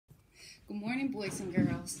Good morning, boys and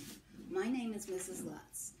girls. My name is Mrs.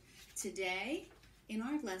 Lutz. Today, in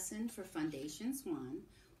our lesson for Foundations 1,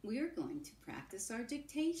 we are going to practice our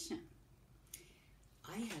dictation.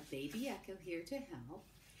 I have Baby Echo here to help.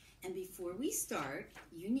 And before we start,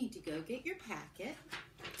 you need to go get your packet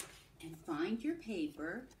and find your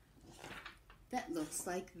paper that looks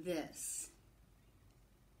like this.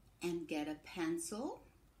 And get a pencil.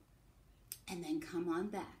 And then come on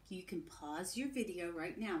back. You can pause your video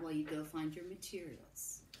right now while you go find your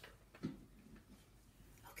materials.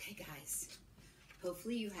 Okay, guys.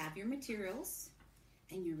 Hopefully you have your materials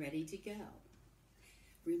and you're ready to go.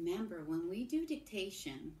 Remember, when we do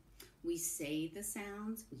dictation, we say the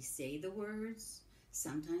sounds, we say the words.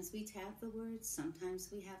 Sometimes we tap the words. Sometimes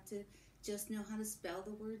we have to just know how to spell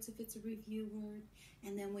the words if it's a review word.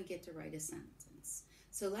 And then we get to write a sentence.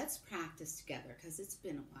 So let's practice together because it's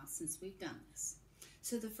been a while since we've done this.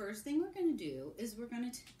 So the first thing we're going to do is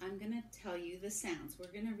I'm going to tell you the sounds.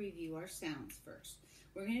 We're going to review our sounds first.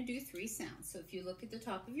 We're going to do 3 sounds. So if you look at the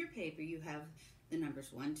top of your paper, you have the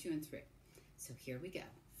numbers 1, 2, and 3. So here we go.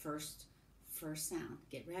 First sound.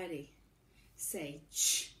 Get ready. Say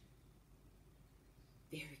ch.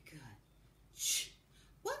 Very good. Ch.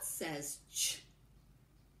 What says ch?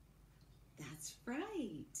 That's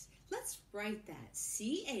right. Let's write that.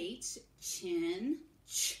 C-H, chin,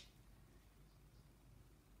 ch.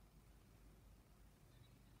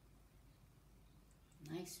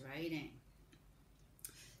 Nice writing.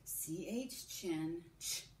 C-H, chin,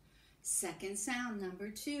 ch. Second sound, number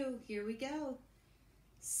 2. Here we go.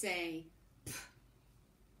 Say p.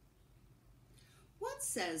 What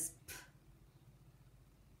says p?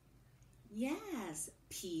 Yes,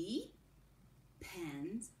 P,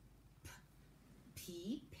 pens,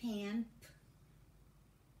 P, pan,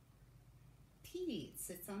 P. It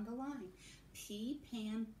sits on the line. P,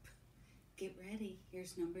 pan, p. Get ready.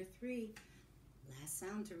 Here's number 3. Last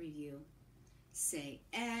sound to review. Say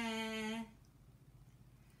eh.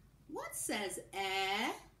 What says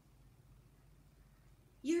eh?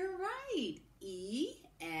 You're right. E,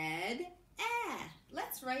 ed, eh.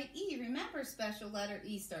 Let's write E. Remember, special letter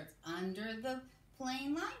E starts under the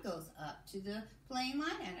plain line, goes up to the plain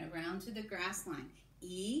line and around to the grass line.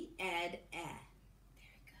 E, ed, eh.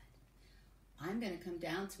 Very good. I'm going to come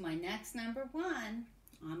down to my next number 1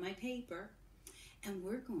 on my paper, and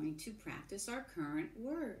we're going to practice our current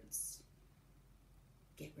words.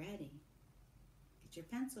 Get ready. Get your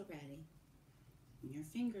pencil ready and your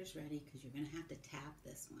fingers ready because you're going to have to tap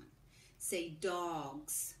this one. Say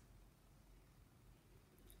dogs.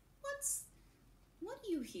 What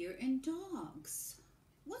do you hear in dogs?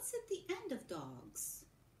 What's at the end of dogs?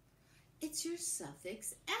 It's your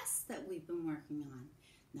suffix S that we've been working on.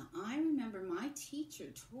 Now, I remember my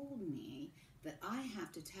teacher told me that I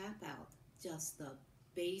have to tap out just the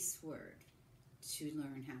base word to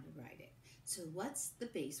learn how to write it. So what's the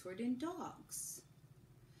base word in dogs?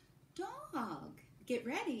 Dog. Get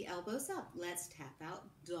ready, elbows up. Let's tap out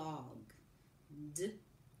dog.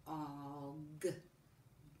 D-og.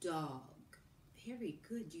 Dog. Very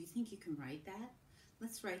good. Do you think you can write that?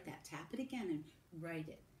 Let's write that. Tap it again and write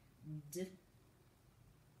it. D-og.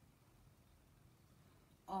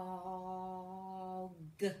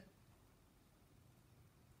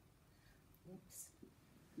 Oops.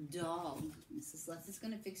 Dog. Mrs. Lutz is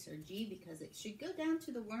going to fix her G because it should go down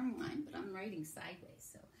to the worm line, but I'm writing sideways,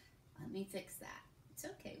 so let me fix that. It's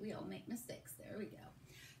okay. We all make mistakes. There we go.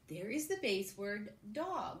 There is the base word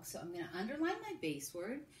dog. So I'm going to underline my base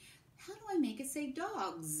word. How do I make it say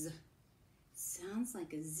dogs? Sounds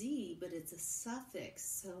like a Z, but it's a suffix.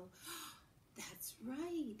 So that's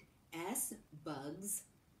right. S, bugs,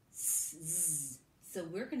 Z. So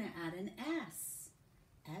we're going to add an S.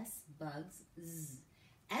 S, bugs, Z.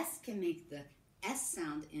 S can make the S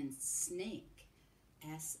sound in snake.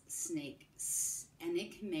 S, snake, S. And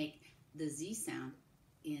it can make the Z sound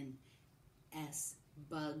in S,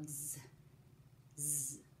 bugs,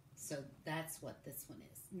 Z. So that's what this one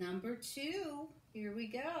is. Number 2, here we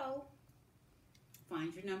go.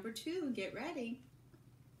 Find your number 2 and get ready.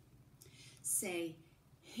 Say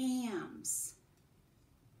hams.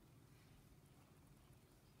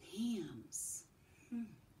 Hams.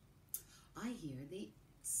 I hear the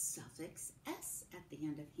suffix S at the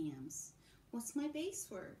end of hams. What's my base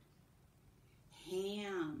word?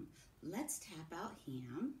 Ham. Let's tap out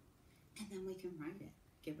ham and then we can write it.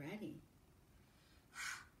 Get ready.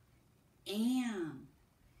 Am.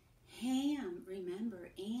 Ham. Remember,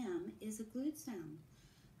 am is a glued sound.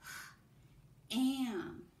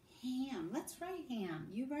 Am. Ham. Let's write ham.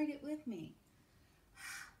 You write it with me.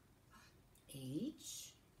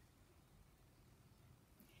 H.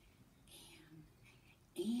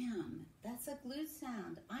 Am. That's a glued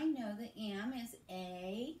sound. I know the am is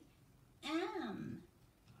A-M.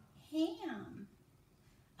 Ham.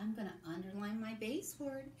 I'm going to underline my base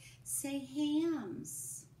word. Say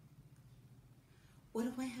hams. What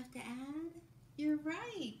do I have to add? You're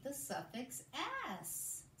right, the suffix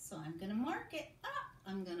s. So I'm going to mark it up.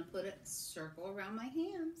 I'm going to put a circle around my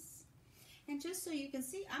hams. And just so you can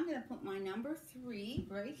see, I'm going to put my number 3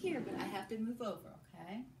 right here, but I have to move over,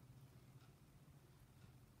 okay?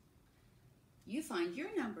 You find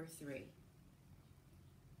your number 3.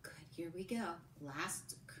 Good, here we go.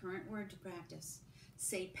 Last current word to practice.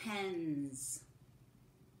 Say pens.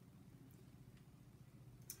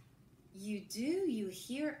 You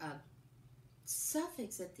hear a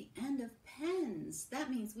suffix at the end of pens. That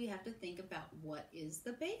means we have to think about what is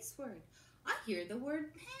the base word. I hear the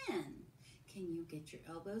word pen. Can you get your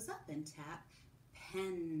elbows up and tap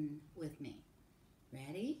pen with me?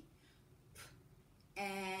 Ready?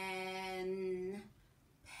 N,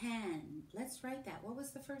 pen. Let's write that. What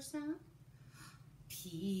was the first sound?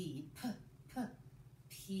 P, p, p,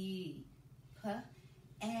 p,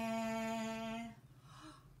 p,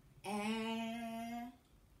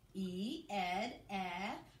 e, ed,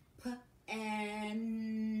 p,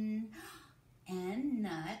 n,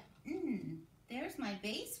 nut, n. There's my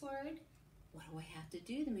base word. What do I have to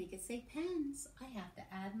do to make it say pens? I have to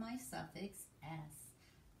add my suffix s.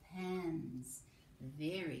 Pens.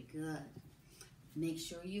 Very good. Make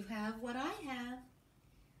sure you have what I have.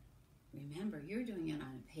 Remember, you're doing it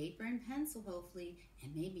on a paper and pencil, hopefully,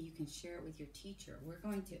 and maybe you can share it with your teacher.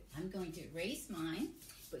 I'm going to erase mine,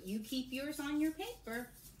 but you keep yours on your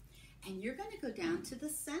paper, and you're going to go down to the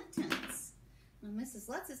sentence. Now, Mrs.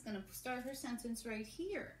 Lutz is going to start her sentence right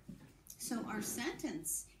here. So our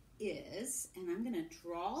sentence is, and I'm going to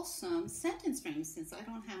draw some sentence frames. Since I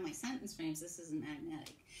don't have my sentence frames, this isn't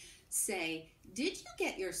magnetic. Say, did you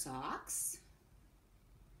get your socks?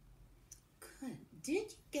 Good.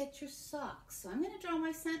 Did you get your socks? So I'm going to draw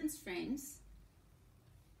my sentence frames.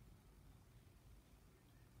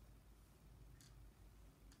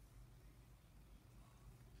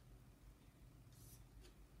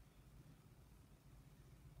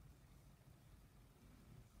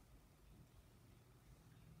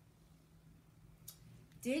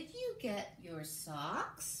 Did you get your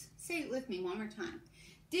socks? Say it with me one more time.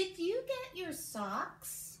 Did you get your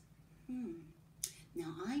socks?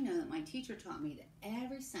 Now, I know that my teacher taught me that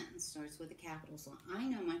every sentence starts with a capital, so I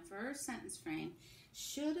know my first sentence frame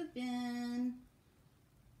should have been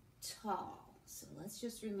tall. So let's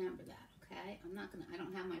just remember that, okay? I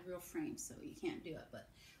don't have my real frame, so you can't do it, but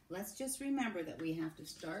let's just remember that we have to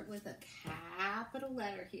start with a capital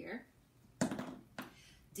letter here.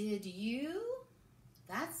 Did you,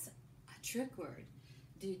 that's a trick word.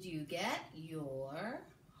 Did you get your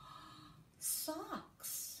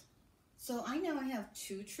socks? So I know I have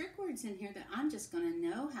 2 trick words in here that I'm just going to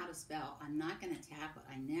know how to spell. I'm not going to tap it.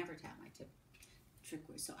 I never tap my trick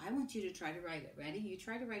words. So I want you to try to write it. Ready? You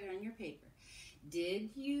try to write it on your paper.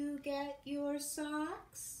 Did you get your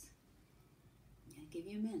socks? I'll give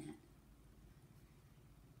you a minute.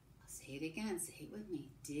 I'll say it again. Say it with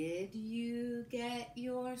me. Did you get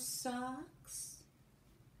your socks?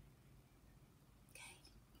 Okay.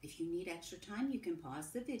 If you need extra time, you can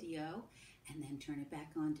pause the video and then turn it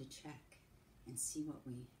back on to check and see what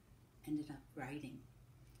we ended up writing.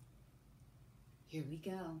 Here we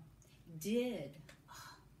go. Did.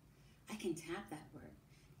 Oh, I can tap that word.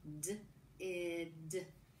 Did.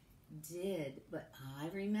 But I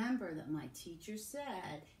remember that my teacher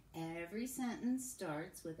said every sentence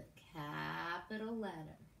starts with a capital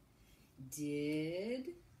letter.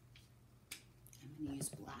 Did. I'm going to use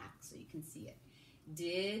black so you can see it.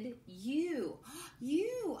 Did you?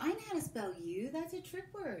 You. I know how to spell you. That's a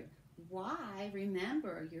trick word. Y.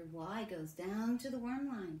 Remember, your Y goes down to the worm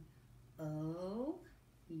line. O.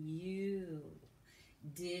 You.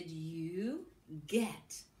 Did you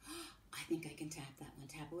get? I think I can tap that one.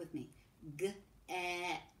 Tap it with me. Get.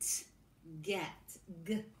 Get.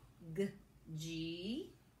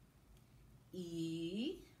 G.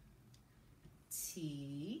 E.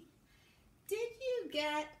 T. Did you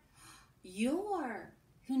get your?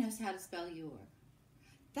 Who knows how to spell your?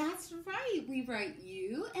 That's right. We write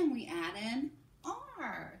U and we add an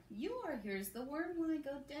R. Your. Here's the worm line.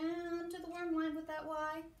 Go down to the worm line with that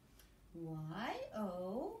Y.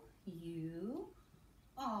 Y-O-U-R.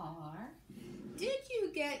 Did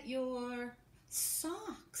you get your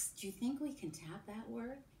socks? Do you think we can tap that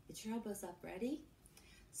word? Get your elbows up. Ready?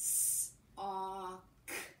 Sock.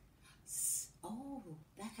 Oh,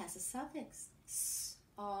 that has a suffix.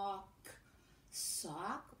 Sock.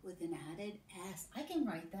 Sock with an added S. I can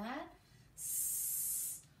write that.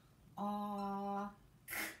 Sock.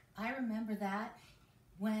 that,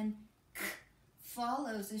 when k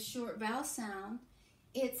follows a short vowel sound,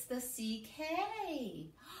 it's the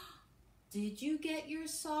CK. Did you get your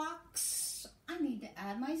socks? I need to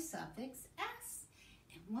add my suffix S.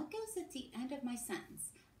 And what goes at the end of my sentence?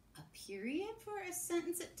 A period for a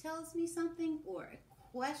sentence that tells me something, or a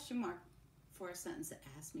question mark for a sentence that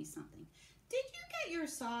asks me something? Did you get your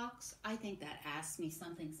socks? I think that asks me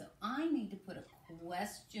something, so I need to put a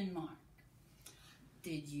question mark.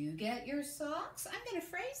 Did you get your socks? I'm going to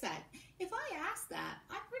phrase that. If I ask that,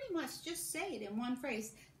 I pretty much just say it in one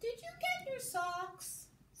phrase. Did you get your socks?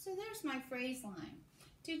 So there's my phrase line.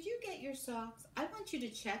 Did you get your socks? I want you to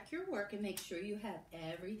check your work and make sure you have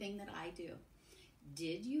everything that I do.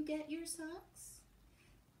 Did you get your socks?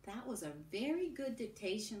 That was a very good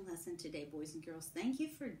dictation lesson today, boys and girls. Thank you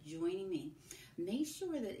for joining me. Make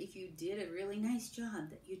sure that if you did a really nice job,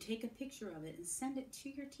 that you take a picture of it and send it to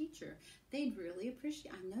your teacher. They'd really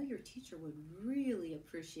appreciate, I know your teacher would really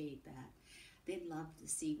appreciate that. They'd love to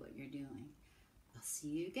see what you're doing. I'll see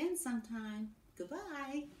you again sometime.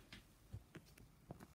 Goodbye.